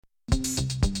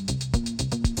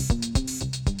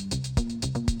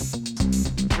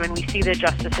when we see the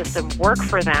justice system work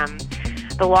for them,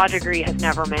 the law degree has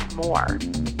never meant more.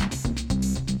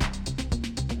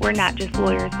 We're not just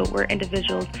lawyers, but we're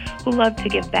individuals who love to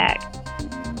give back.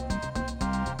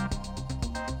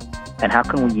 And how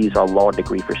can we use our law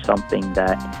degree for something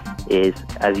that is,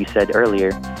 as you said earlier,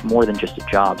 more than just a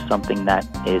job, something that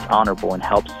is honorable and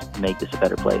helps make this a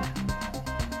better place?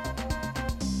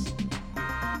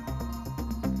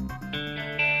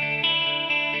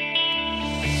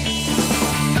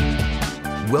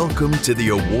 Welcome to the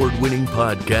award-winning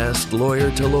podcast,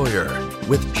 Lawyer to Lawyer,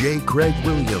 with J. Craig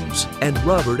Williams and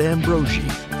Robert Ambrogi,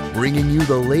 bringing you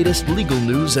the latest legal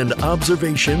news and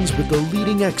observations with the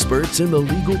leading experts in the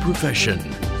legal profession.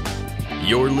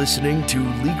 You're listening to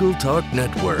Legal Talk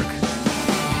Network.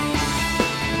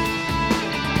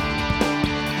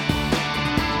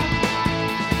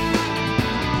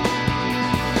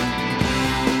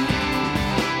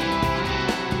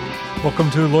 Welcome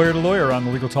to Lawyer on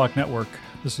the Legal Talk Network.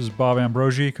 This is Bob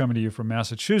Ambrogi coming to you from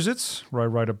Massachusetts, where I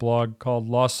write a blog called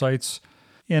Law Sites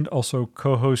and also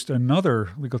co-host another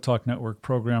Legal Talk Network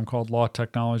program called Law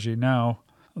Technology Now,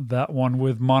 that one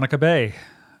with Monica Bay.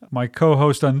 My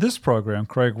co-host on this program,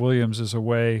 Craig Williams, is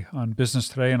away on business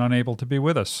today and unable to be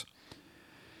with us.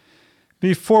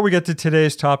 Before we get to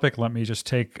today's topic, let me just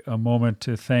take a moment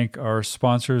to thank our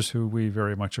sponsors who we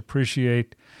very much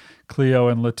appreciate, Clio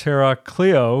and Litera.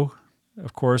 Clio,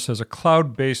 of course, has a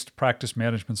cloud-based practice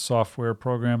management software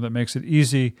program that makes it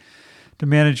easy to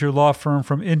manage your law firm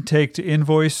from intake to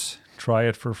invoice. Try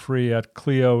it for free at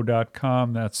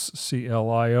Clio.com. That's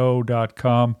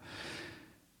CLIO.com.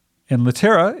 And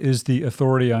Litera is the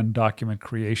authority on document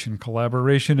creation,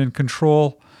 collaboration, and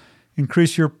control.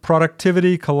 Increase your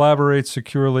productivity, collaborate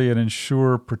securely, and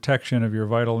ensure protection of your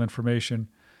vital information.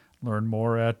 Learn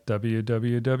more at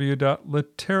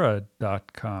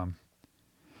www.litera.com.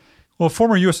 Well,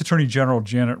 former U.S. Attorney General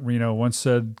Janet Reno once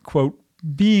said, quote,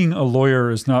 "Being a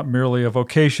lawyer is not merely a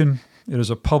vocation, it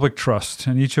is a public trust,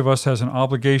 and each of us has an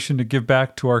obligation to give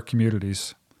back to our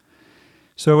communities."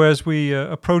 So as we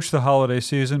approach the holiday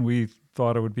season, we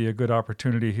thought it would be a good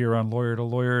opportunity here on Lawyer to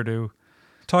Lawyer to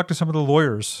talk to some of the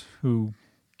lawyers who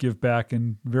give back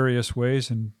in various ways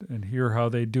and hear how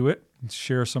they do it and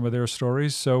share some of their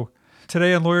stories. So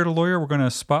today on Lawyer to Lawyer, we're going to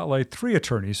spotlight three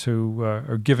attorneys who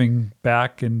are giving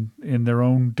back in their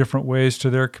own different ways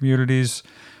to their communities,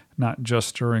 not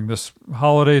just during this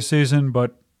holiday season,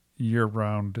 but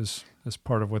year-round as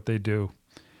part of what they do.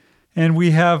 And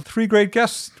we have three great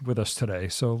guests with us today.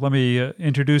 So let me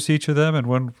introduce each of them,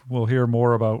 and we'll hear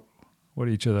more about what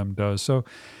each of them does. So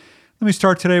let me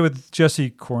start today with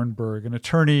Jesse Kornberg, an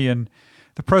attorney and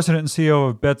the president and CEO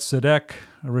of Bet Tzedek,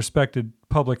 a respected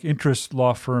public interest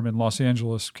law firm in Los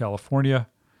Angeles, California.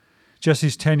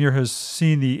 Jesse's tenure has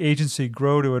seen the agency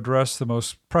grow to address the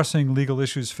most pressing legal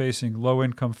issues facing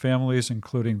low-income families,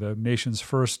 including the nation's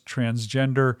first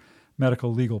transgender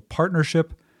medical legal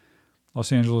partnership,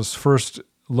 Los Angeles' first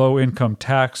low-income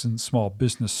tax and small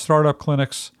business startup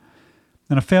clinics,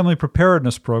 and a family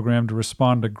preparedness program to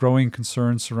respond to growing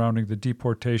concerns surrounding the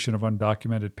deportation of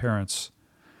undocumented parents.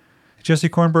 Jesse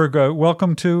Kornberg,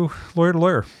 welcome to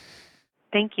Lawyer.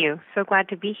 Thank you. So glad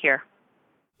to be here.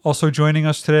 Also joining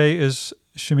us today is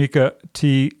Shamika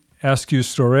T.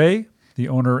 Askew-Storey, the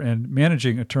owner and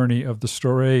managing attorney of the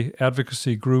Storey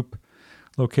Advocacy Group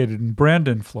located in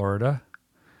Brandon, Florida.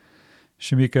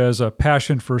 Shamika has a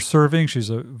passion for serving. She's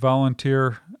a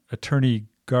volunteer attorney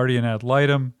guardian ad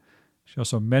litem. She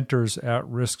also mentors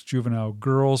at-risk juvenile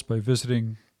girls by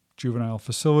visiting juvenile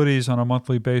facilities on a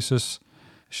monthly basis.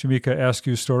 Shamika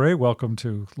Askew-Storey, welcome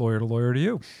to Lawyer to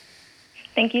you.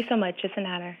 Thank you so much. It's an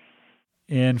honor.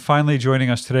 And finally joining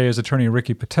us today is attorney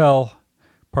Ricky Patel,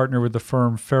 partner with the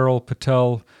firm Farrell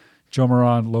Patel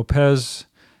Jomaran Lopez.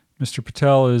 Mr.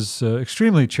 Patel is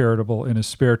extremely charitable in his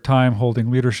spare time,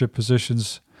 holding leadership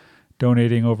positions,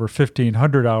 donating over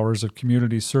 1,500 hours of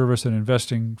community service and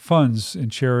investing funds in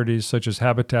charities such as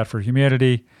Habitat for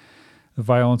Humanity, the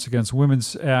Violence Against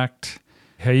Women's Act,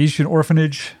 Haitian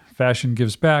Orphanage, Fashion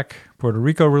Gives Back, Puerto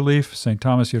Rico Relief, St.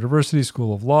 Thomas University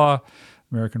School of Law,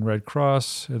 American Red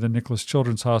Cross, and the Nicholas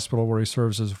Children's Hospital, where he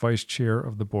serves as vice chair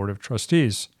of the Board of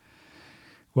Trustees.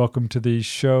 Welcome to the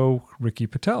show, Ricky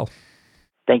Patel.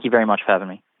 Thank you very much for having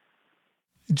me.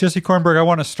 Jesse Kornberg, I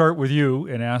want to start with you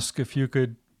and ask if you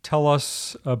could tell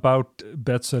us about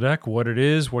Bet Tzedek, what it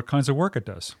is, what kinds of work it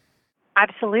does.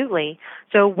 Absolutely.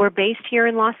 So we're based here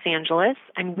in Los Angeles,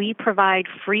 and we provide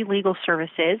free legal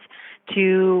services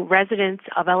to residents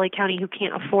of LA County who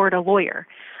can't afford a lawyer.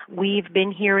 We've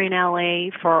been here in LA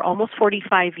for almost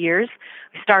 45 years.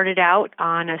 We started out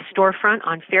on a storefront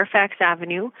on Fairfax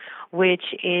Avenue, which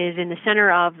is in the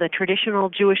center of the traditional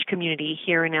Jewish community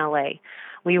here in LA.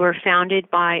 We were founded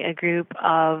by a group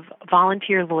of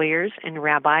volunteer lawyers and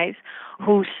rabbis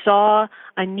who saw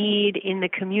a need in the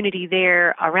community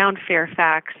there around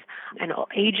Fairfax, an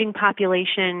aging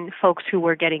population, folks who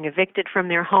were getting evicted from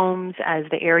their homes as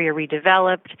the area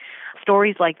redeveloped,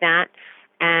 stories like that.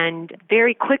 And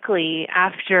very quickly,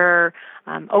 after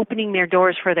opening their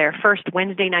doors for their first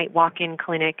Wednesday night walk-in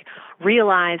clinic,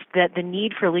 realized that the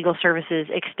need for legal services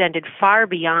extended far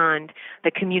beyond the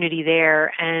community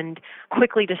there, and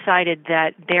quickly decided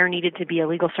that there needed to be a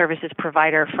legal services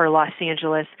provider for Los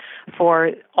Angeles,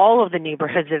 for all of the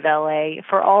neighborhoods of LA,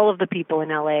 for all of the people in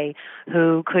LA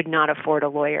who could not afford a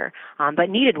lawyer, but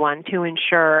needed one to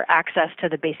ensure access to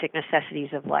the basic necessities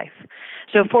of life.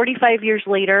 So 45 years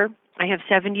later, I have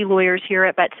 70 lawyers here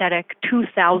at Betzedek,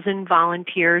 2,000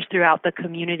 volunteers throughout the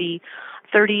community,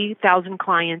 30,000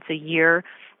 clients a year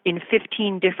in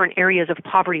 15 different areas of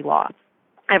poverty law.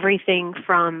 Everything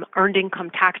from earned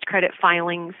income tax credit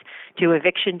filings to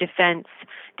eviction defense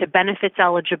to benefits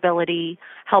eligibility,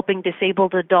 helping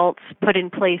disabled adults put in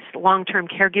place long-term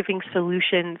caregiving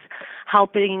solutions,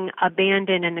 helping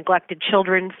abandoned and neglected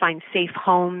children find safe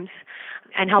homes,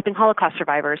 and helping Holocaust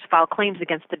survivors file claims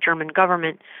against the German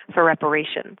government for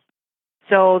reparations.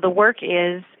 So the work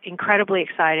is incredibly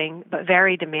exciting, but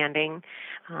very demanding.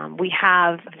 We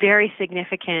have very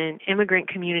significant immigrant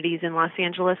communities in Los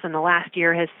Angeles, and the last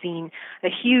year has seen a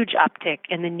huge uptick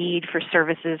in the need for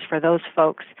services for those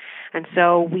folks. And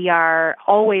so we are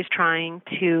always trying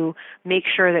to make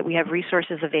sure that we have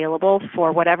resources available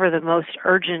for whatever the most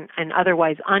urgent and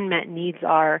otherwise unmet needs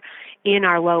are in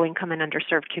our low-income and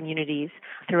underserved communities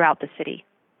throughout the city.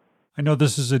 I know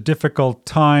this is a difficult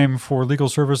time for legal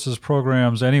services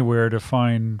programs anywhere to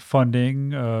find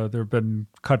funding. There have been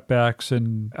cutbacks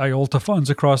in IOLTA funds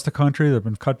across the country. There have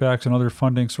been cutbacks in other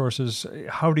funding sources.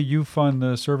 How do you fund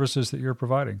the services that you're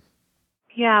providing?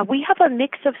 Yeah, we have a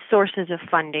mix of sources of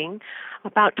funding.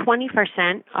 About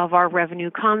 20% of our revenue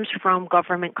comes from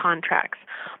government contracts.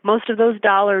 Most of those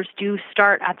dollars do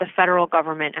start at the federal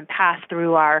government and pass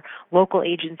through our local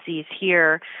agencies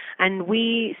here, and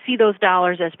we see those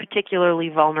dollars as particularly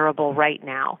vulnerable right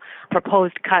now.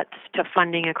 Proposed cuts to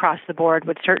funding across the board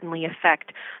would certainly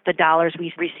affect the dollars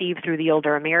we receive through the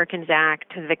Older Americans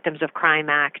Act, the Victims of Crime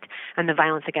Act, and the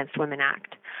Violence Against Women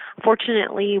Act.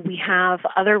 Fortunately, we have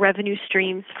other revenue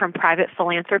streams from private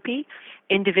philanthropy.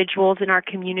 Individuals in our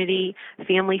community,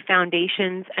 family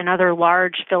foundations, and other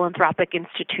large philanthropic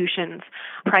institutions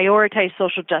prioritize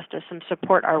social justice and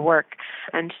support our work.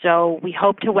 And so we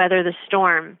hope to weather the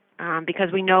storm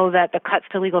because we know that the cuts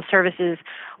to legal services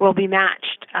will be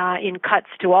matched in cuts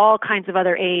to all kinds of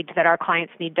other aid that our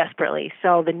clients need desperately.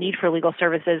 So the need for legal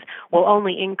services will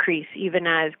only increase even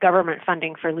as government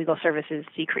funding for legal services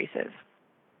decreases.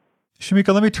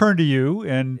 Shamika, let me turn to you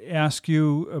and ask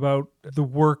you about the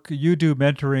work you do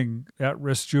mentoring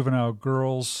at-risk juvenile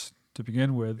girls to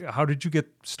begin with. How did you get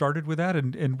started with that,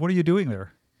 and what are you doing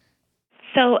there?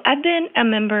 So I've been a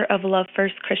member of Love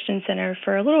First Christian Center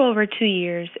for a little over 2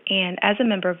 years, and as a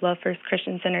member of Love First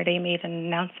Christian Center, they made an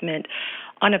announcement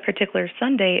on a particular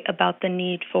Sunday about the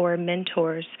need for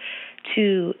mentors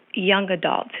to young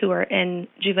adults who are in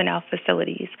juvenile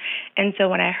facilities. And so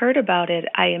when I heard about it,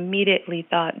 I immediately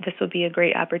thought this would be a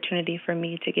great opportunity for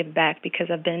me to give back because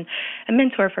I've been a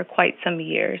mentor for quite some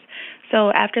years.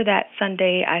 So after that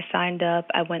Sunday, I signed up.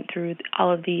 I went through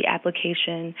all of the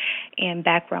application and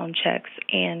background checks.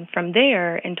 And from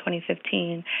there, in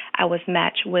 2015, I was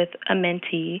matched with a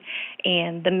mentee.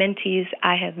 And the mentees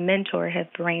I have mentored have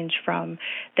ranged from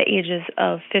the ages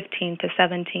of 15 to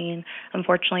 17.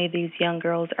 Unfortunately, these young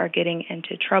girls are getting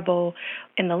into trouble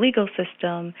in the legal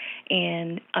system.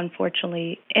 And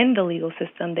unfortunately, in the legal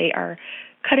system, they are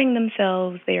cutting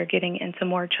themselves, they are getting into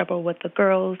more trouble with the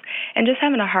girls, and just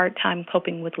having a hard time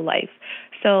coping with life.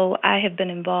 So I have been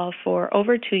involved for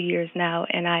over 2 years now,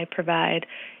 and I provide,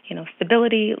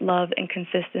 stability, love, and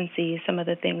consistency, some of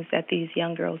the things that these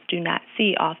young girls do not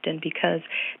see often because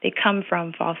they come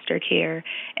from foster care,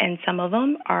 and some of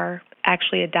them are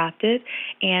actually adopted,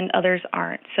 and others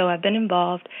aren't. So I've been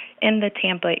involved in the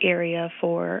Tampa area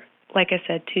for, like I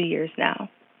said, 2 years now.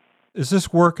 Is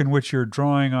this work in which you're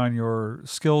drawing on your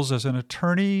skills as an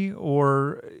attorney,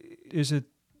 or is it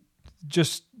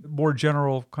just more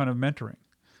general kind of mentoring?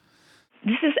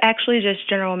 This is actually just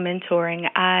general mentoring.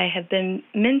 I have been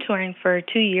mentoring for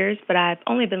 2 years, but I've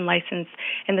only been licensed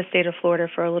in the state of Florida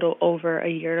for a little over a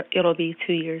year. It'll be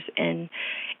 2 years in.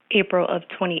 April of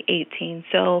 2018.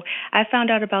 So I found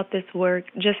out about this work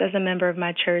just as a member of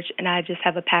my church, and I just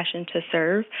have a passion to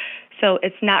serve. So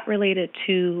it's not related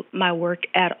to my work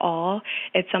at all.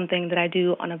 It's something that I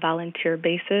do on a volunteer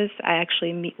basis. I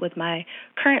actually meet with my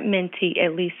current mentee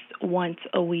at least once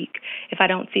a week. If I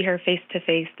don't see her face to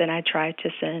face, then I try to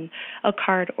send a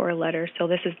card or a letter. So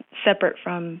this is separate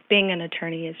from being an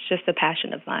attorney. It's just a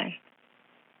passion of mine.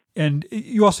 And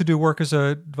you also do work as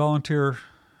a volunteer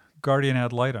guardian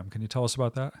ad litem. Can you tell us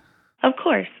about that? Of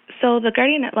course. So the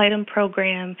Guardian Ad Litem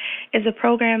program is a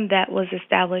program that was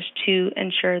established to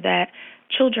ensure that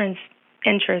children's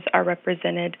interests are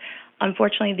represented.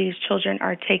 Unfortunately, these children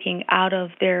are taken out of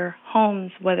their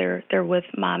homes, whether they're with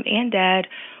mom and dad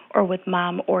or with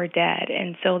mom or dad.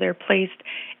 And so they're placed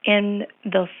in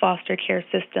the foster care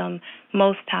system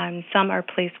most times. Some are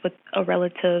placed with a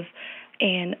relative,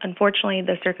 and unfortunately,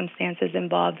 the circumstances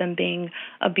involve them being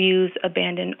abused,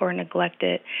 abandoned, or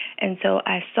neglected. And so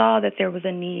I saw that there was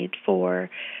a need for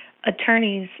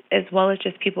attorneys as well as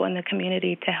just people in the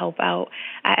community to help out.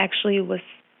 I actually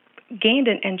gained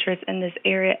an interest in this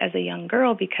area as a young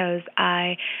girl because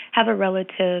I have a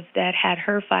relative that had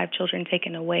her 5 children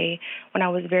taken away when I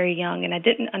was very young, and I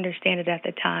didn't understand it at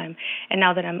the time. And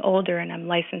now that I'm older and I'm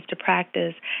licensed to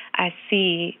practice, I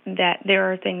see that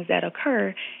there are things that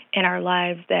occur in our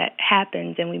lives that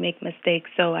happens and we make mistakes.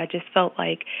 So I just felt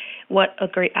like what a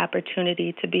great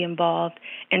opportunity to be involved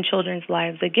in children's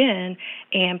lives again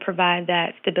and provide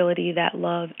that stability, that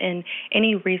love, and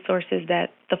any resources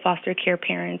that the foster care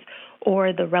parents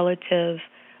or the relative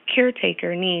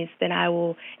caretaker needs, then I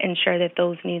will ensure that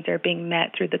those needs are being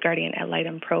met through the Guardian Ad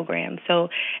Litem program. So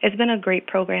it's been a great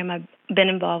program. I've been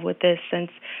involved with this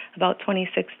since about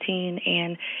 2016,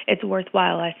 and it's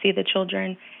worthwhile. I see the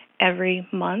children every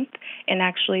month, and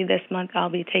actually this month I'll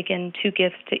be taking 2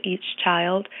 gifts to each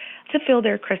child to fill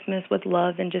their Christmas with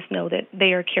love and just know that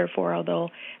they are cared for although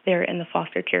they're in the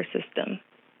foster care system.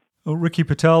 Well, Ricky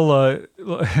Patel,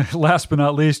 last but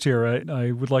not least here, I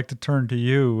would like to turn to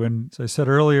you. And as I said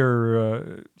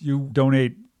earlier, you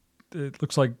donate, it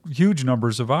looks like, huge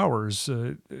numbers of hours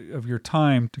of your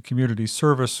time to community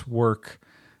service work.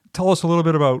 Tell us a little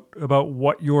bit about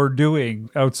what you're doing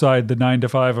outside the 9 to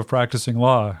 5 of practicing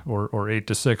law, or 8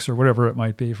 to 6, or whatever it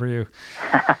might be for you.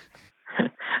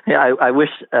 Yeah, I wish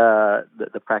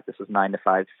the practice was 9 to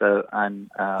 5. So I'm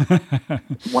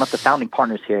one of the founding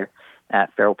partners here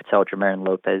at Farrell Patel, Jamer and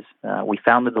Lopez. We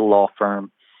founded the law firm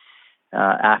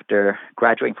after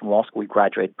graduating from law school. We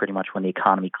graduated pretty much when the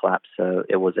economy collapsed, so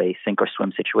it was a sink or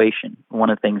swim situation. One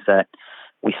of the things that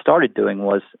we started doing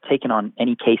was taking on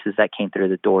any cases that came through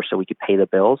the door so we could pay the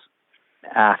bills.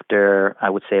 After,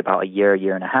 I would say, about a year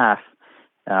and a half,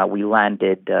 we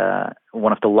landed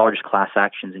one of the largest class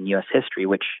actions in U.S. history,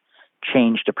 which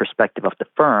changed the perspective of the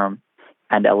firm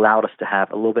and allowed us to have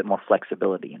a little bit more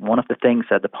flexibility. And one of the things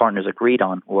that the partners agreed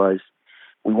on was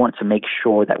we wanted to make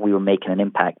sure that we were making an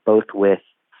impact both with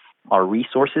our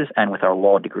resources and with our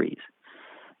law degrees.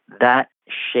 That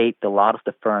shaped a lot of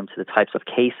the firm to the types of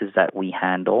cases that we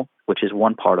handle, which is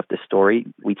one part of the story.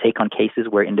 We take on cases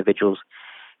where individuals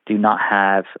do not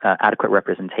have adequate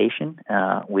representation.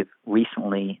 We've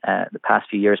recently, the past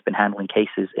few years, been handling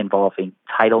cases involving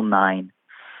Title IX,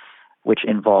 which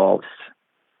involves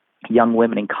young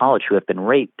women in college who have been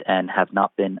raped and have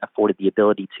not been afforded the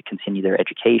ability to continue their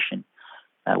education.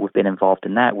 We've been involved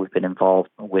in that. We've been involved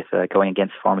with going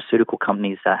against pharmaceutical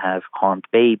companies that have harmed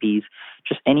babies,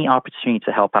 just any opportunity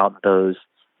to help out those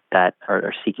that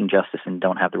are seeking justice and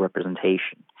don't have the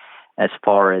representation. As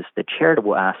far as the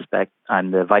charitable aspect,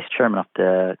 I'm the vice chairman of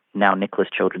the now Nicholas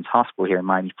Children's Hospital here in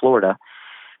Miami, Florida.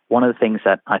 One of the things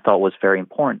that I thought was very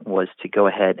important was to go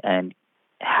ahead and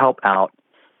help out,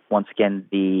 once again,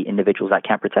 the individuals that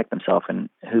can't protect themselves, and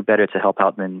who better to help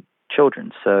out than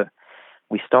children. So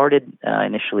we started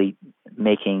initially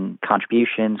making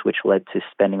contributions, which led to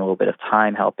spending a little bit of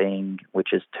time helping, which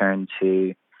has turned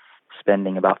to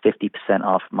spending about 50%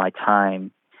 of my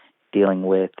time dealing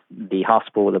with the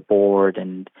hospital, the board,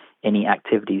 and any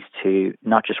activities to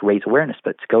not just raise awareness,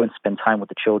 but to go and spend time with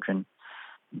the children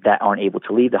that aren't able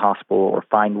to leave the hospital or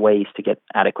find ways to get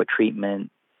adequate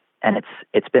treatment. And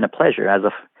it's been a pleasure. As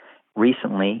of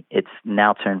recently, it's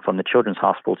now turned from the Children's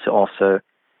Hospital to also,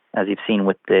 as you've seen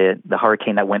with the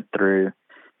hurricane that went through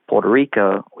Puerto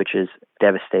Rico, which has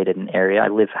devastated an area. I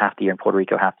live half the year in Puerto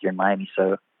Rico, half the year in Miami,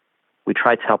 so we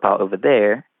tried to help out over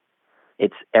there.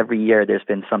 It's every year there's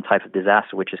been some type of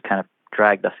disaster which has kind of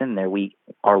dragged us in there.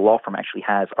 Our law firm actually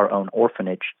has our own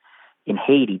orphanage in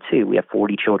Haiti too. We have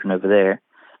 40 children over there,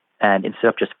 and instead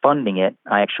of just funding it,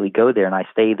 I actually go there and I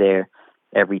stay there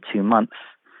every 2 months.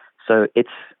 So it's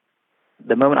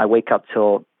the moment I wake up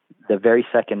till the very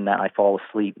second that I fall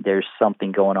asleep, there's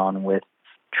something going on with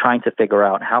trying to figure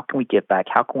out how can we give back,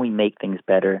 how can we make things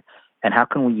better, and how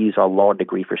can we use our law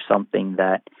degree for something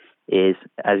that is,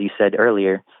 as you said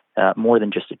earlier, more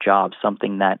than just a job,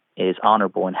 something that is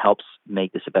honorable and helps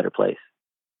make this a better place.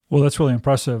 Well, that's really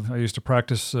impressive. I used to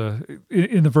practice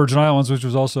in the Virgin Islands, which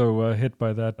was also hit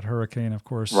by that hurricane, of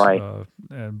course. Right.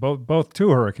 And both two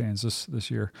hurricanes this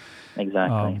year.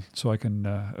 Exactly. So I can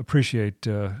appreciate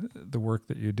the work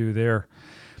that you do there.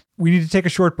 We need to take a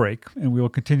short break, and we will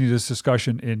continue this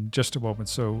discussion in just a moment.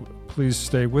 So please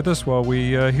stay with us while we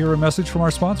hear a message from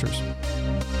our sponsors.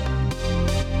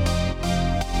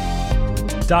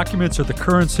 Documents are the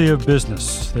currency of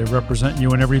business. They represent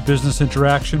you in every business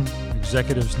interaction.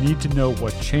 Executives need to know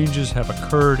what changes have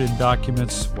occurred in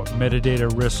documents, what metadata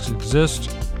risks exist,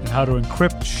 and how to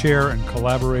encrypt, share, and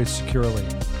collaborate securely.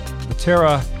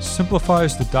 Litera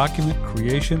simplifies the document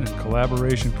creation and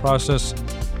collaboration process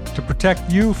to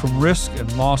protect you from risk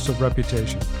and loss of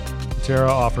reputation. Litera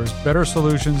offers better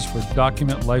solutions for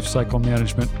document lifecycle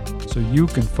management so you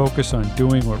can focus on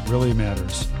doing what really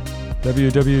matters.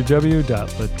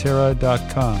 www.litera.com.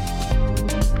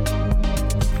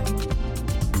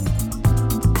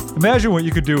 Imagine what you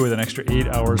could do with an extra 8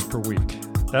 hours per week.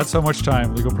 That's how much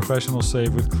time legal professionals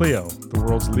save with Clio, the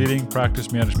world's leading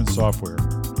practice management software.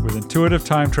 With intuitive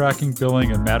time tracking,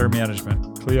 billing, and matter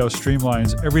management, Clio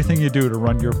streamlines everything you do to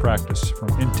run your practice, from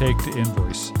intake to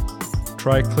invoice.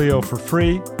 Try Clio for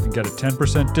free and get a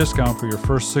 10% discount for your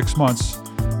first 6 months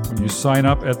when you sign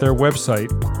up at their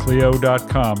website,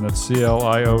 Clio.com, that's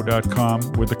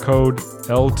CLIO.com, with the code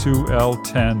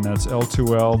L2L10, that's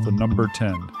L2L, the number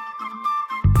 10.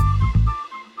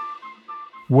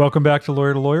 Welcome back to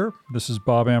Lawyer. This is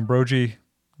Bob Ambrogi.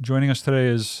 Joining us today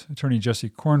is Attorney Jesse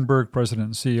Kornberg, President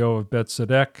and CEO of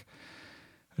BetZedek,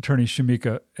 Attorney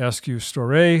Shamika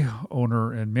Askew-Storey,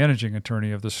 owner and managing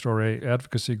attorney of the Storey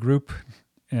Advocacy Group,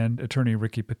 and Attorney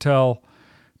Ricky Patel,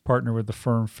 partner with the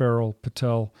firm Farrell,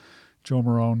 Patel, Joe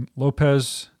Marone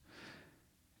Lopez.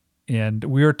 And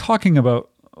we are talking about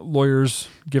lawyers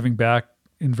giving back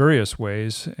in various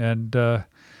ways. And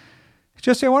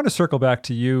Jesse, I want to circle back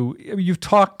to you. You've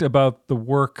talked about the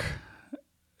work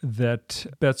that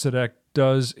BetZedek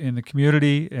does in the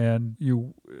community, and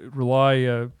you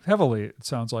rely heavily, it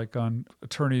sounds like, on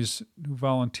attorneys who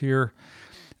volunteer.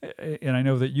 And I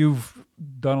know that you've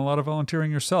done a lot of volunteering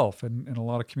yourself and a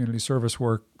lot of community service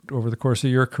work over the course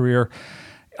of your career.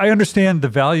 I understand the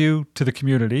value to the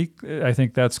community. I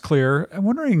think that's clear. I'm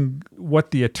wondering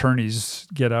what the attorneys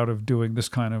get out of doing this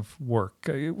kind of work.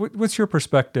 What's your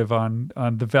perspective on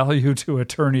the value to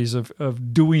attorneys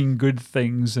of doing good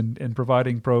things and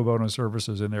providing pro bono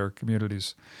services in their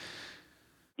communities?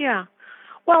 Yeah.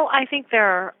 Well, I think there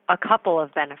are a couple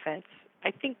of benefits.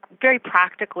 I think very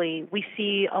practically, we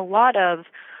see a lot of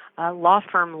law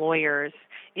firm lawyers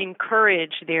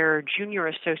encourage their junior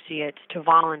associates to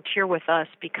volunteer with us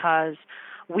because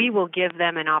we will give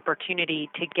them an opportunity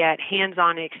to get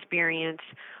hands-on experience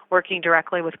working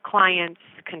directly with clients,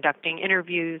 conducting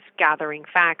interviews, gathering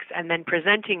facts, and then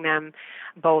presenting them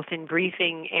both in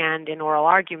briefing and in oral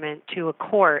argument to a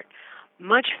court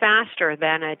much faster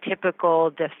than a typical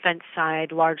defense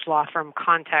side large law firm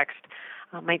context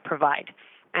might provide.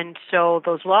 And so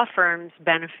those law firms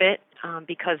benefit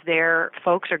because their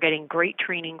folks are getting great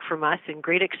training from us and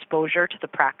great exposure to the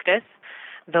practice.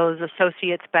 Those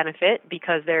associates benefit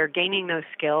because they're gaining those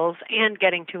skills and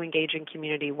getting to engage in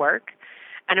community work.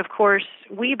 And of course,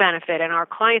 we benefit and our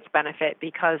clients benefit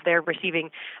because they're receiving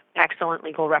excellent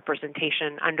legal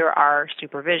representation under our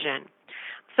supervision.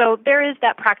 So there is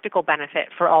that practical benefit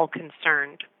for all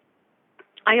concerned.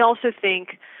 I also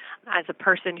think, as a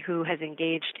person who has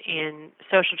engaged in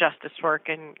social justice work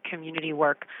and community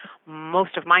work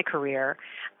most of my career,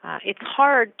 it's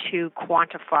hard to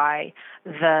quantify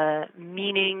the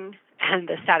meaning and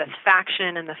the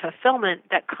satisfaction and the fulfillment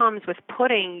that comes with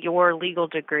putting your legal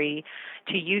degree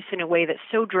to use in a way that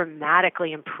so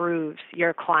dramatically improves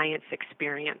your client's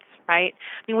experience, right?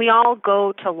 I mean, we all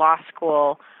go to law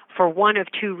school for one of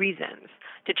two reasons: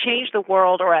 to change the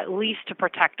world or at least to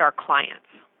protect our clients.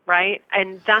 Right?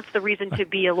 And that's the reason to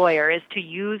be a lawyer, is to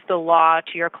use the law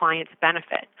to your client's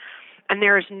benefit. And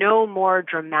there is no more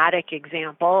dramatic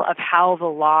example of how the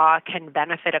law can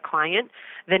benefit a client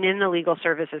than in the legal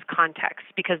services context,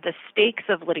 because the stakes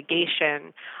of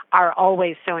litigation are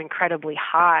always so incredibly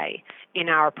high in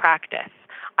our practice.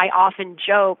 I often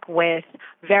joke with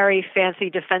very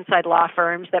fancy defense side law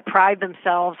firms that pride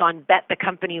themselves on bet the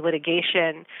company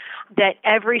litigation that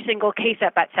every single case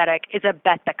at BetZedek is a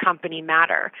bet the company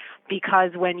matter,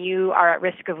 because when you are at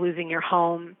risk of losing your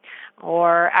home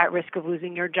or at risk of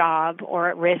losing your job or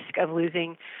at risk of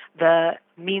losing the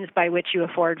means by which you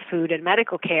afford food and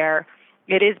medical care,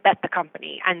 it is bet the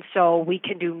company. And so we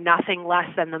can do nothing less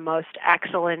than the most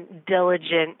excellent,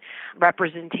 diligent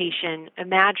representation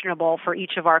imaginable for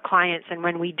each of our clients. And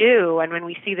when we do, and when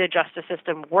we see the justice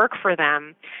system work for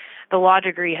them, the law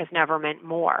degree has never meant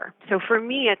more. So for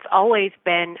me, it's always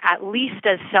been at least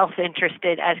as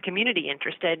self-interested as community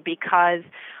interested, because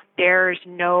there's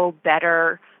no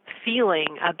better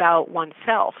feeling about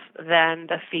oneself than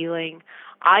the feeling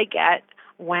I get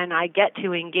when I get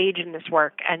to engage in this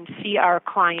work and see our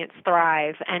clients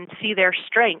thrive and see their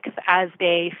strength as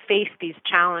they face these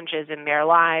challenges in their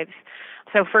lives.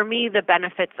 So for me, the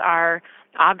benefits are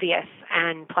obvious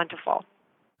and plentiful.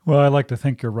 Well, I like to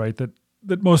think you're right,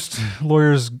 that most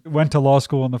lawyers went to law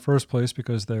school in the first place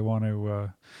because they want to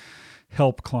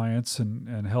help clients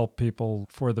and help people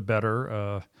for the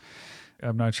better.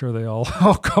 I'm not sure they all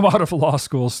come out of law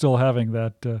school still having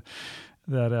that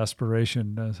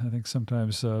aspiration. I think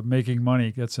sometimes making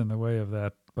money gets in the way of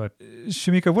that. But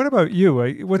Shamika, what about you?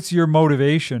 What's your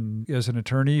motivation as an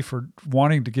attorney for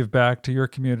wanting to give back to your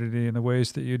community in the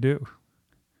ways that you do?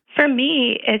 For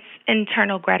me, it's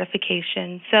internal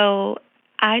gratification. So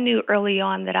I knew early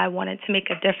on that I wanted to make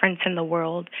a difference in the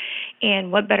world.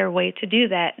 And what better way to do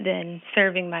that than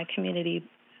serving my community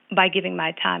by giving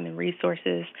my time and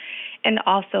resources, and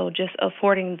also just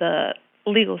affording the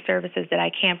legal services that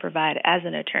I can provide as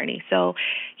an attorney. So,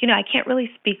 I can't really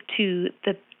speak to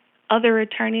the other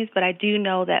attorneys, but I do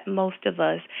know that most of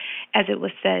us, as it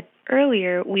was said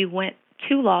earlier, we went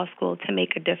to law school to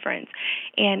make a difference.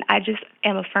 And I just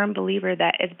am a firm believer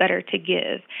that it's better to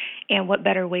give. And what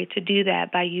better way to do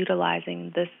that by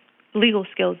utilizing this legal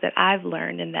skills that I've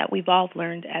learned and that we've all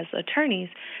learned as attorneys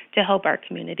to help our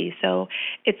community. So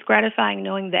it's gratifying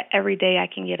knowing that every day I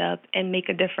can get up and make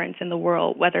a difference in the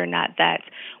world, whether or not that's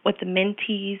with the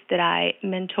mentees that I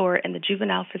mentor in the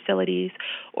juvenile facilities,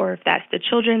 or if that's the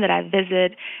children that I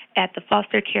visit at the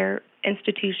foster care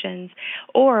institutions,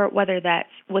 or whether that's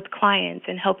with clients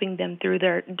and helping them through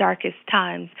their darkest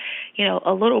times.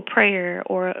 A little prayer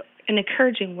or an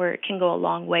encouraging word can go a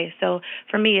long way. So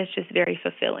for me, it's just very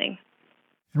fulfilling.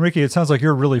 Enrique, it sounds like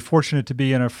you're really fortunate to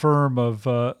be in a firm of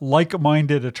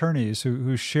like-minded attorneys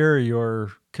who share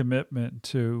your commitment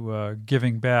to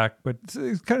giving back. But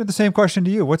it's kind of the same question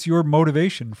to you. What's your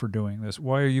motivation for doing this?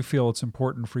 Why do you feel it's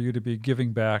important for you to be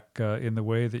giving back in the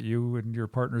way that you and your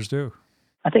partners do?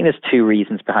 I think there's two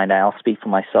reasons behind that. I'll speak for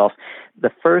myself. The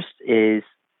first is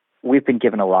we've been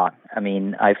given a lot. I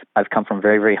mean, I've come from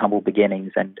very, very humble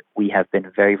beginnings, and we have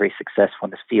been very, very successful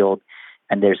in this field.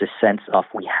 And there's a sense of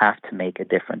we have to make a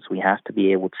difference. We have to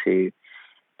be able to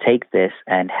take this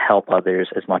and help others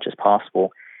as much as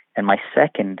possible. And my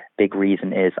second big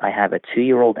reason is I have a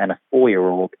 2-year-old and a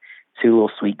 4-year-old, two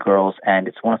little sweet girls, and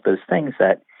it's one of those things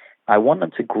that I want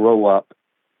them to grow up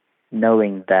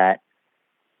knowing that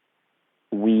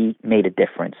we made a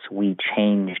difference. We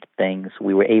changed things.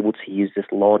 We were able to use this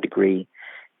law degree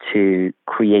to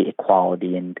create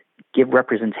equality and give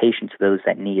representation to those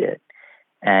that need it.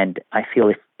 And I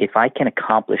feel if I can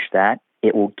accomplish that,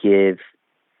 it will give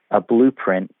a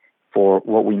blueprint for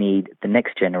what we need the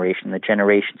next generation, the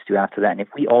generations to do after that. And if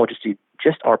we all just do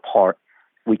just our part,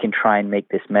 we can try and make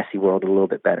this messy world a little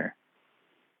bit better.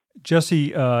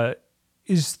 Jesse,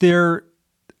 is there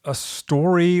a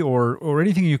story or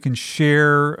anything you can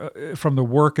share from the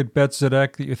work at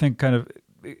BetZedek that you think kind of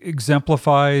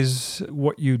exemplifies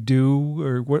what you do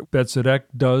or what BetZedek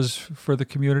does for the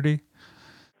community?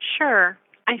 Sure.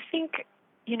 I think,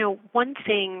 one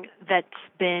thing that's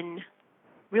been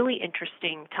really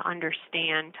interesting to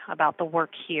understand about the work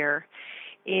here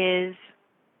is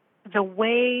the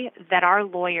way that our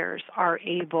lawyers are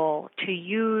able to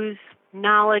use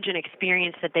knowledge and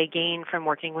experience that they gain from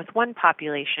working with one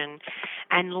population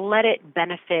and let it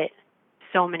benefit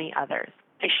so many others.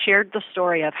 I shared the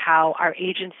story of how our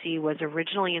agency was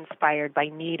originally inspired by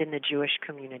need in the Jewish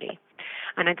community.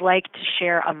 And I'd like to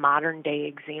share a modern day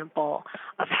example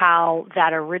of how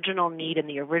that original need in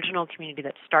the original community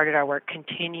that started our work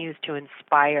continues to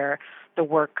inspire the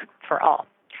work for all.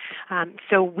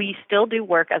 So we still do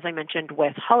work, as I mentioned,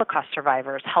 with Holocaust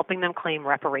survivors, helping them claim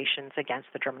reparations against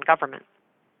the German government.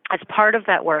 As part of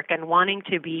that work and wanting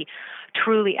to be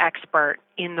truly expert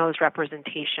in those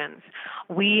representations,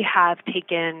 we have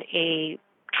taken a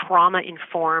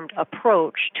trauma-informed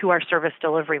approach to our service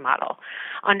delivery model,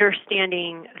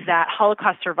 understanding that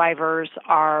Holocaust survivors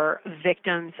are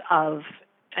victims of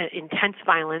intense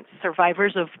violence,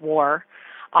 survivors of war,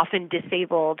 often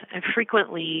disabled, and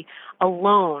frequently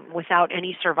alone without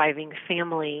any surviving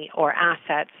family or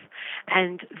assets.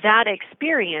 And that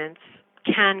experience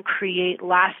can create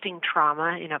lasting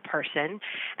trauma in a person,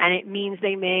 and it means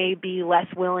they may be less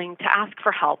willing to ask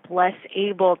for help, less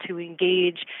able to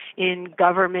engage in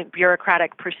government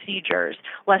bureaucratic procedures,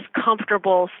 less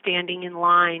comfortable standing in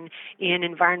line in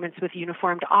environments with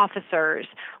uniformed officers,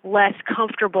 less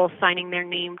comfortable signing their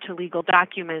name to legal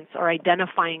documents or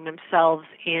identifying themselves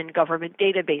in government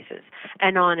databases,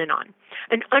 and on and on.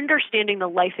 And understanding the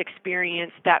life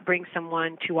experience that brings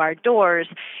someone to our doors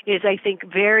is, I think,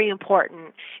 very important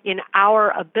in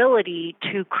our ability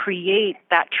to create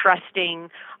that trusting,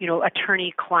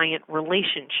 attorney-client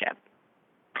relationship.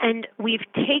 And we've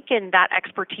taken that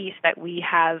expertise that we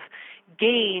have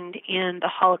gained in the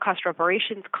Holocaust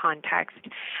reparations context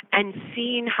and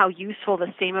seen how useful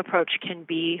the same approach can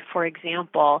be, for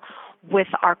example, with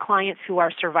our clients who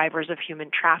are survivors of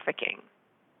human trafficking.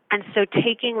 And so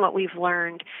taking what we've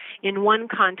learned in one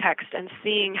context and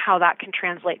seeing how that can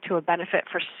translate to a benefit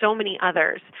for so many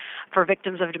others, for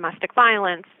victims of domestic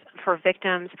violence, for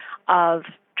victims of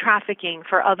trafficking,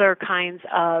 for other kinds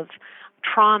of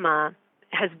trauma,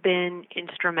 has been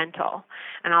instrumental.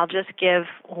 And I'll just give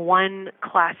one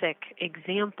classic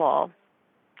example.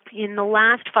 In the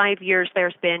last 5 years,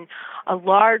 there's been a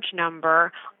large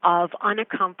number of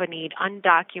unaccompanied,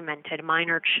 undocumented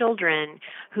minor children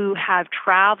who have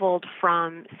traveled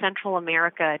from Central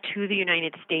America to the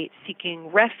United States seeking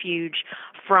refuge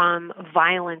from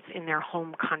violence in their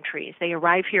home countries. They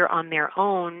arrive here on their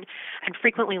own and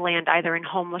frequently land either in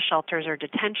homeless shelters or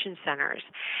detention centers.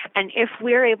 And if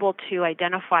we're able to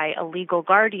identify a legal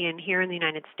guardian here in the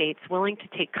United States willing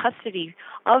to take custody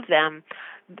of them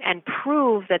and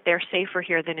prove that they're safer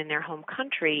here than in their home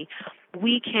country,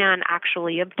 we can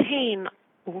actually obtain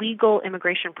legal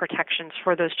immigration protections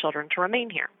for those children to remain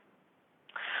here.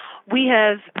 We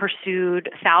have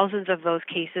pursued thousands of those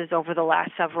cases over the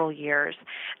last several years,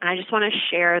 and I just want to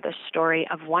share the story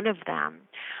of one of them.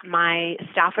 My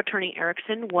staff attorney,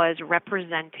 Erickson, was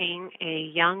representing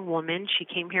a young woman. She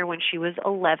came here when she was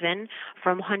 11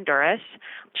 from Honduras.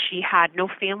 She had no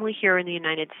family here in the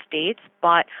United States,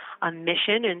 but a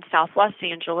mission in South Los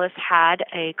Angeles had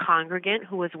a congregant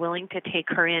who was willing to take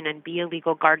her in and be a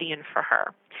legal guardian for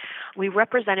her. We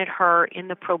represented her in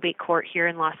the probate court here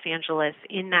in Los Angeles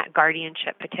in that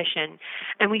guardianship petition,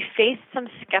 and we faced some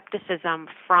skepticism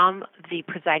from the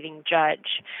presiding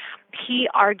judge. He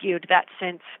argued that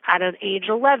since at age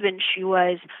 11 she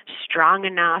was strong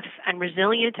enough and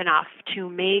resilient enough to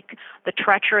make the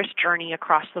treacherous journey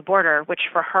across the border, which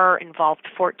for her involved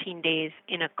 14 days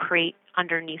in a crate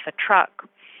underneath a truck,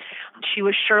 she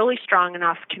was surely strong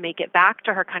enough to make it back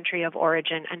to her country of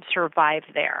origin and survive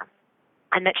there,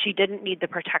 and that she didn't need the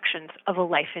protections of a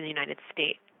life in the United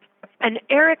States. And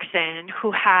Erickson,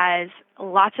 who has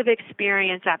lots of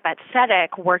experience at Bethesda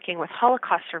working with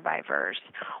Holocaust survivors,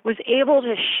 was able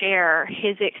to share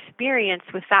his experience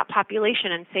with that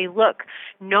population and say, look,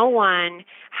 no one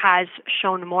has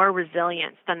shown more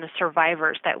resilience than the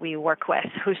survivors that we work with,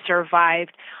 who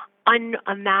survived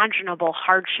unimaginable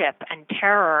hardship and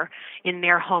terror in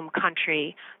their home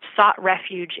country, sought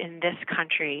refuge in this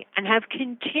country, and have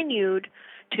continued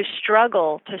to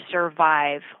struggle to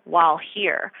survive while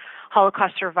here.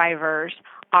 Holocaust survivors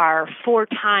are 4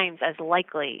 times as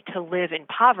likely to live in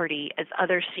poverty as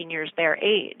other seniors their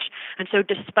age. And so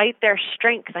despite their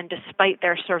strength and despite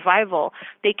their survival,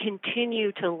 they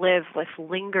continue to live with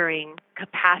lingering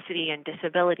capacity and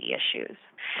disability issues.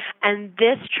 And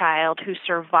this child who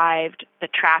survived the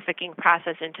trafficking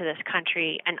process into this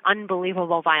country and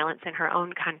unbelievable violence in her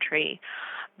own country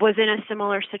was in a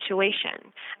similar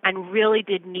situation and really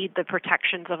did need the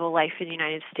protections of a life in the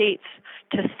United States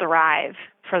to thrive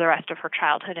for the rest of her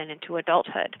childhood and into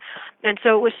adulthood. And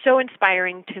so it was so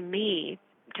inspiring to me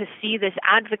to see this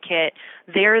advocate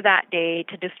there that day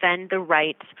to defend the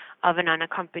rights of an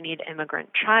unaccompanied immigrant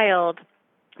child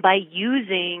by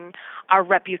using our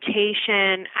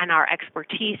reputation and our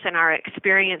expertise and our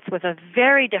experience with a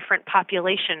very different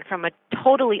population from a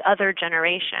totally other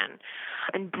generation,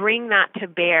 and bring that to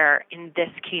bear in this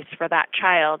case for that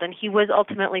child. And he was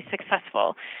ultimately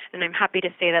successful. And I'm happy to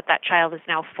say that that child is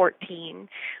now 14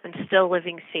 and still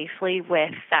living safely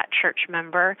with that church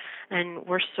member. And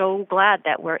we're so glad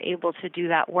that we're able to do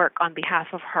that work on behalf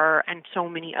of her and so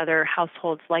many other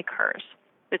households like hers.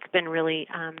 It's been really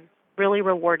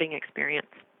rewarding experience.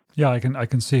 Yeah, I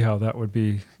can see how that would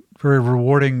be very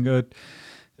rewarding.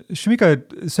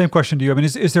 Shamika, same question to you. I mean,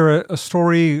 is there a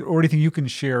story or anything you can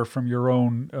share from your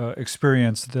own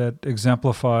experience that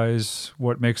exemplifies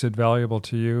what makes it valuable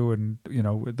to you and,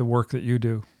 the work that you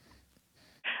do?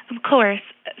 Of course.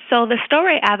 So the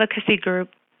Story Advocacy Group,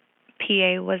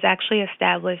 PA, was actually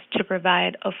established to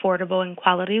provide affordable and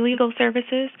quality legal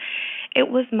services. It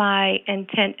was my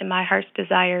intent and my heart's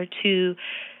desire to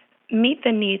meet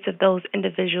the needs of those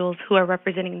individuals who are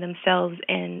representing themselves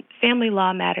in family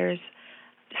law matters,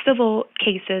 civil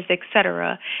cases,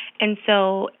 etc. And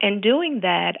so in doing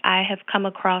that, I have come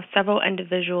across several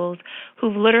individuals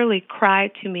who've literally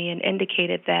cried to me and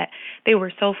indicated that they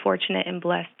were so fortunate and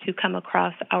blessed to come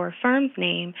across our firm's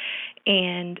name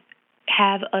and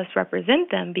have us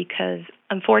represent them because,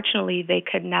 unfortunately, they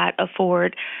could not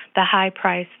afford the high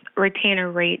price retainer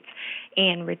rates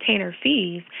and retainer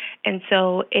fees. And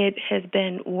so it has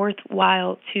been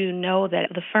worthwhile to know that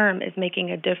the firm is making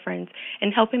a difference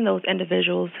in helping those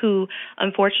individuals who,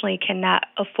 unfortunately, cannot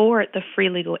afford the free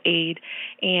legal aid,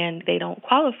 and they don't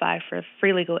qualify for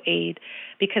free legal aid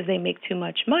because they make too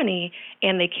much money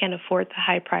and they can't afford the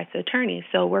high price attorneys.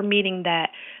 So we're meeting that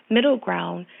middle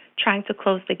ground, trying to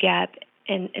close the gap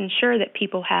and ensure that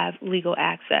people have legal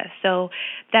access. So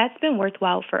that's been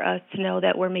worthwhile for us to know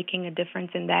that we're making a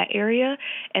difference in that area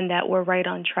and that we're right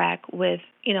on track with,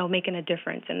 making a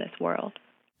difference in this world.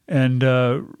 And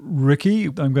Ricky,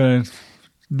 I'm going to,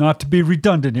 not to be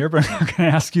redundant here, but I'm going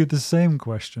to ask you the same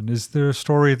question. Is there a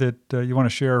story that you want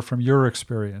to share from your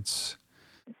experience?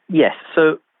 Yes.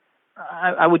 So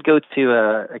I would go to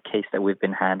a case that we've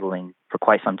been handling for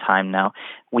quite some time now.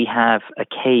 We have a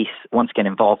case, once again,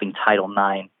 involving Title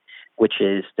IX, which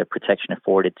is the protection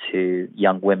afforded to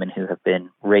young women who have been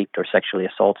raped or sexually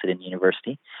assaulted in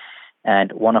university.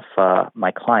 And one of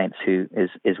my clients, who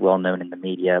is well known in the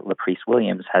media, Laprice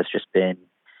Williams, has just been,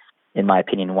 in my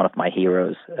opinion, one of my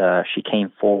heroes. She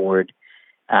came forward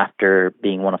after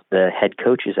being one of the head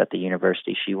coaches at the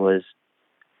university. She was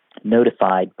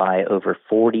notified by over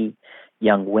 40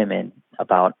 young women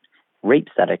about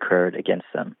rapes that occurred against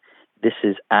them. This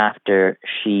is after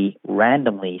she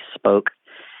randomly spoke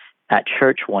at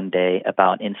church one day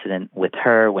about an incident with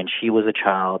her when she was a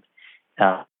child.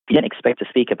 She didn't expect to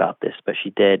speak about this, but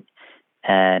she did.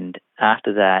 And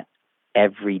after that,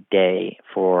 every day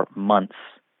for months,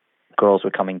 girls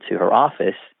were coming to her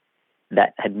office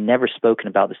that had never spoken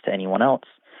about this to anyone else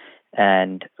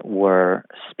and were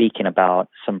speaking about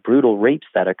some brutal rapes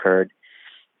that occurred.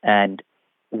 And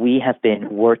we have been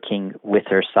working with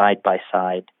her side by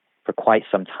side for quite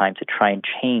some time to try and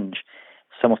change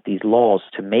some of these laws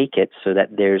to make it so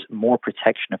that there's more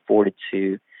protection afforded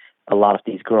to a lot of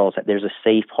these girls, that there's a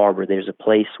safe harbor, there's a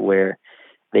place where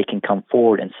they can come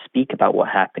forward and speak about what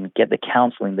happened, get the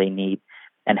counseling they need,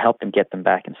 and help them get them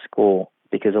back in school.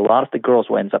 Because a lot of the girls,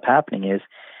 what ends up happening is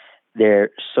they're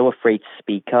so afraid to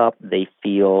speak up. They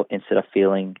feel, instead of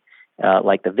feeling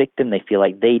like the victim, they feel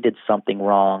like they did something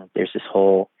wrong. There's this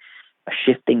whole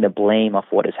shifting the blame of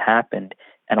what has happened.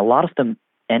 And a lot of them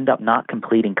end up not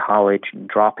completing college and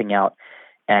dropping out.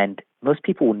 And most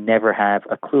people will never have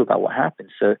a clue about what happened.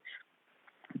 So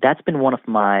that's been one of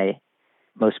my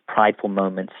most prideful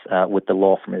moments with the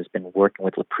law firm, has been working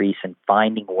with Laprice and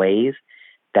finding ways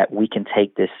that we can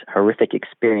take this horrific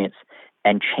experience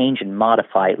and change and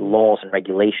modify laws and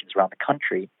regulations around the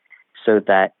country so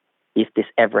that if this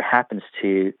ever happens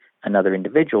to another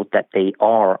individual, that they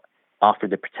are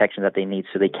offered the protection that they need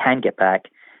so they can get back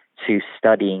to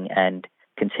studying and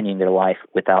continuing their life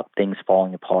without things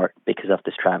falling apart because of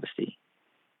this travesty.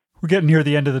 We're getting near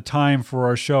the end of the time for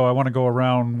our show. I want to go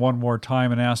around one more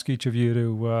time and ask each of you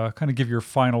to kind of give your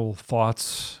final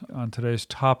thoughts on today's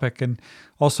topic, and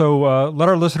also let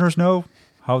our listeners know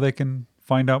how they can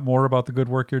find out more about the good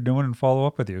work you're doing and follow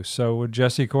up with you. So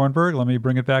Jessie Kornberg, let me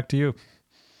bring it back to you.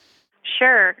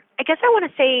 Sure. I guess I want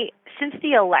to say, since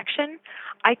the election,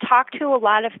 I talk to a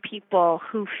lot of people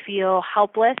who feel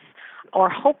helpless or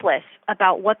hopeless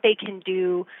about what they can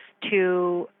do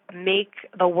to make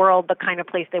the world the kind of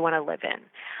place they want to live in.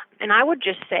 And I would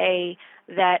just say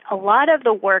that a lot of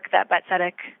the work that Bet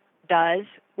Tzedec does,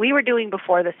 we were doing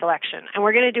before this election, and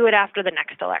we're going to do it after the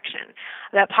next election.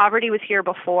 That poverty was here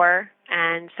before,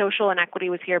 and social inequity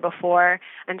was here before,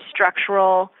 and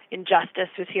structural injustice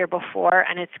was here before,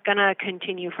 and it's going to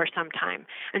continue for some time.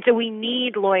 And so we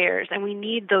need lawyers, and we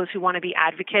need those who want to be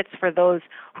advocates for those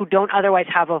who don't otherwise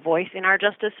have a voice in our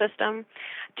justice system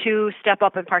to step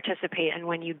up and participate. And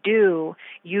when you do,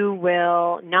 you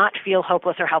will not feel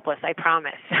hopeless or helpless, I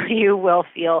promise. You will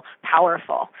feel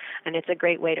powerful, and it's a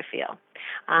great way to feel.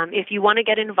 If you want to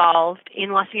get involved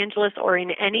in Los Angeles or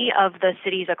in any of the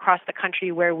cities across the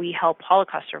country where we help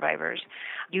Holocaust survivors,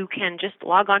 you can just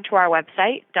log on to our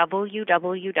website,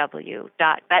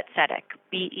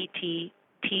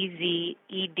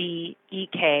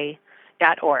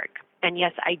 www.betzedek.org. And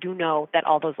yes, I do know that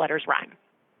all those letters rhyme.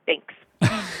 Thanks.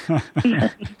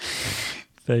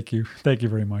 Thank you. Thank you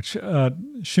very much.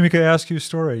 Shamika Askew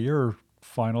Story, your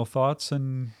final thoughts,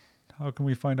 and how can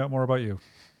we find out more about you?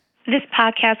 This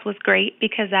podcast was great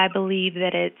because I believe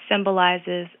that it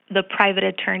symbolizes the private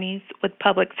attorneys with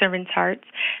public servants' hearts.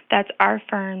 That's our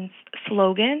firm's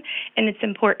slogan, and it's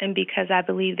important because I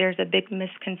believe there's a big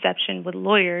misconception with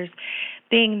lawyers,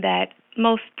 being that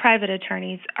most private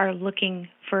attorneys are looking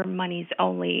for monies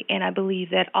only, and I believe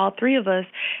that all three of us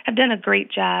have done a great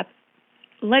job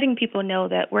letting people know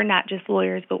that we're not just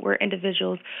lawyers, but we're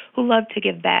individuals who love to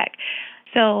give back.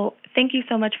 So thank you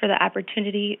so much for the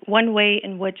opportunity. One way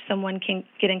in which someone can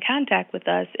get in contact with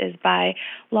us is by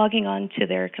logging on to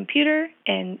their computer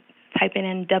and typing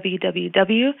in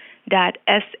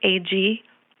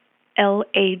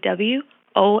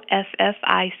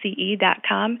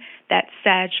www.saglawoffice.com. That's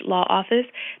SAG Law Office.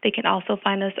 They can also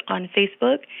find us on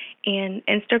Facebook and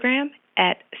Instagram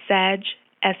at SAG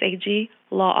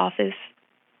Law Office.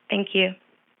 Thank you.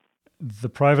 The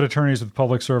private attorneys with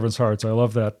public servants' hearts. I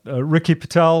love that. Ricky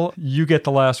Patel, you get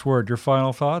the last word. Your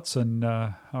final thoughts, and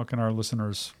how can our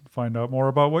listeners find out more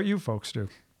about what you folks do?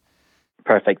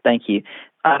 Perfect. Thank you.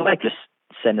 I'd like to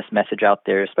send this message out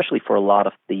there, especially for a lot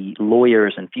of the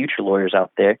lawyers and future lawyers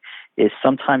out there, is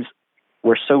sometimes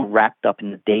we're so wrapped up in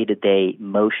the day-to-day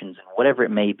motions and whatever it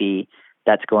may be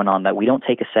that's going on that we don't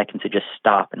take a second to just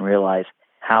stop and realize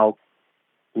how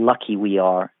lucky we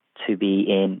are to be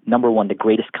in, number one, the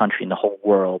greatest country in the whole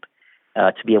world,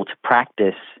 to be able to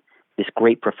practice this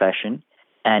great profession.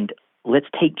 And let's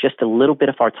take just a little bit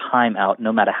of our time out,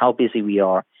 no matter how busy we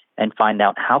are, and find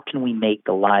out how can we make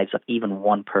the lives of even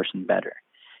one person better.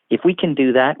 If we can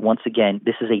do that, once again,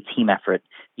 this is a team effort.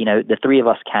 You know, the three of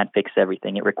us can't fix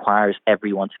everything. It requires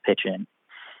everyone to pitch in.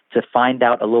 To find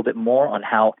out a little bit more on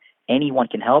how anyone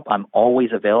can help, I'm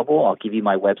always available. I'll give you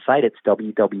my website. It's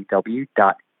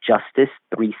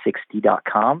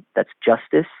www.justice360.com. That's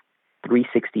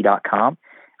justice360.com.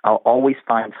 I'll always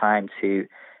find time to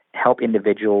help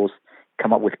individuals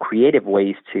come up with creative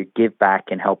ways to give back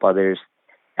and help others.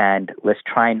 And let's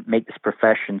try and make this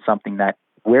profession something that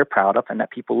we're proud of and that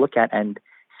people look at and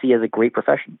see as a great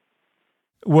profession.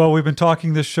 Well, we've been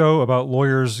talking this show about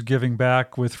lawyers giving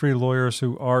back with three lawyers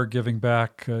who are giving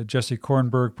back. Jesse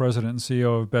Kornberg, President and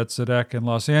CEO of Betzedek in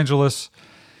Los Angeles.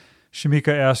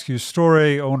 Shamika Askew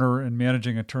Story, owner and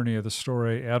managing attorney of the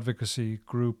Story Advocacy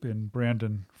Group in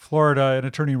Brandon, Florida, and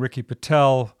attorney Ricky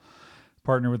Patel,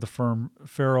 partner with the firm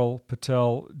Farrell,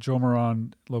 Patel,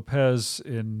 Jomaran Lopez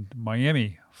in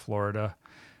Miami, Florida.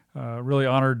 Really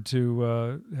honored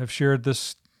to have shared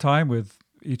this time with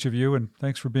each of you, and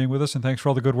thanks for being with us, and thanks for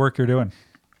all the good work you're doing.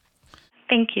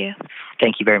 Thank you.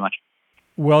 Thank you very much.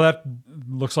 Well, that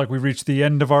looks like we've reached the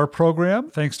end of our program.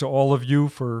 Thanks to all of you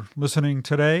for listening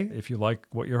today. If you like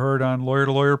what you heard on Lawyer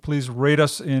to Lawyer, please rate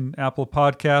us in Apple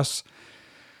Podcasts.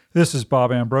 This is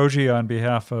Bob Ambrogi on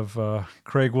behalf of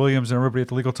Craig Williams and everybody at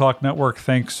the Legal Talk Network.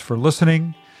 Thanks for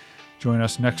listening. Join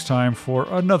us next time for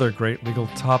another great legal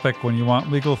topic. When you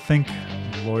want legal, think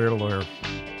Lawyer to Lawyer.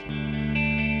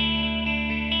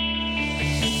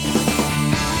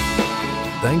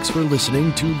 Thanks for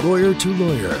listening to Lawyer,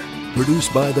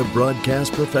 produced by the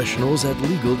broadcast professionals at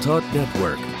Legal Talk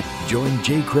Network. Join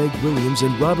J. Craig Williams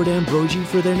and Robert Ambrogi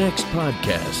for their next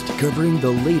podcast covering the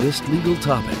latest legal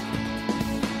topic.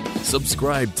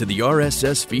 Subscribe to the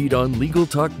RSS feed on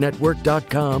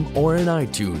LegalTalkNetwork.com or in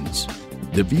iTunes.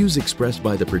 The views expressed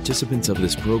by the participants of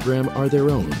this program are their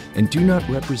own and do not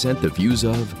represent the views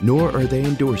of, nor are they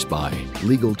endorsed by,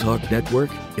 Legal Talk Network,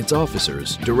 its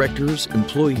officers, directors,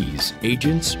 employees,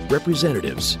 agents,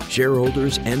 representatives,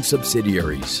 shareholders, and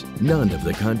subsidiaries. None of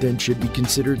the content should be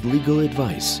considered legal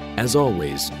advice. As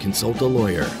always, consult a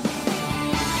lawyer.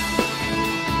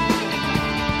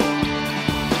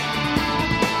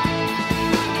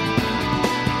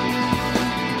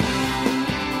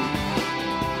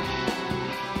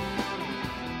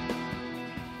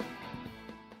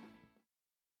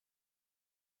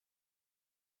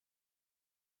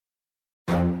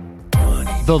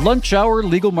 The Lunch Hour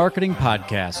Legal Marketing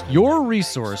Podcast, your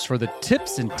resource for the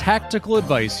tips and tactical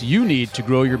advice you need to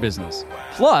grow your business.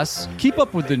 Plus, keep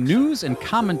up with the news and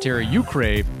commentary you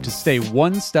crave to stay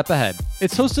one step ahead.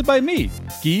 It's hosted by me,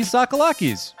 Guy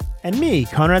Sakalakis. And me,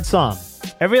 Conrad Somm.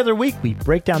 Every other week, we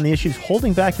break down the issues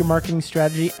holding back your marketing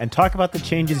strategy and talk about the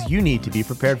changes you need to be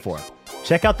prepared for.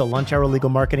 Check out the Lunch Hour Legal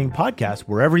Marketing Podcast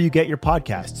wherever you get your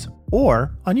podcasts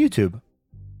or on YouTube.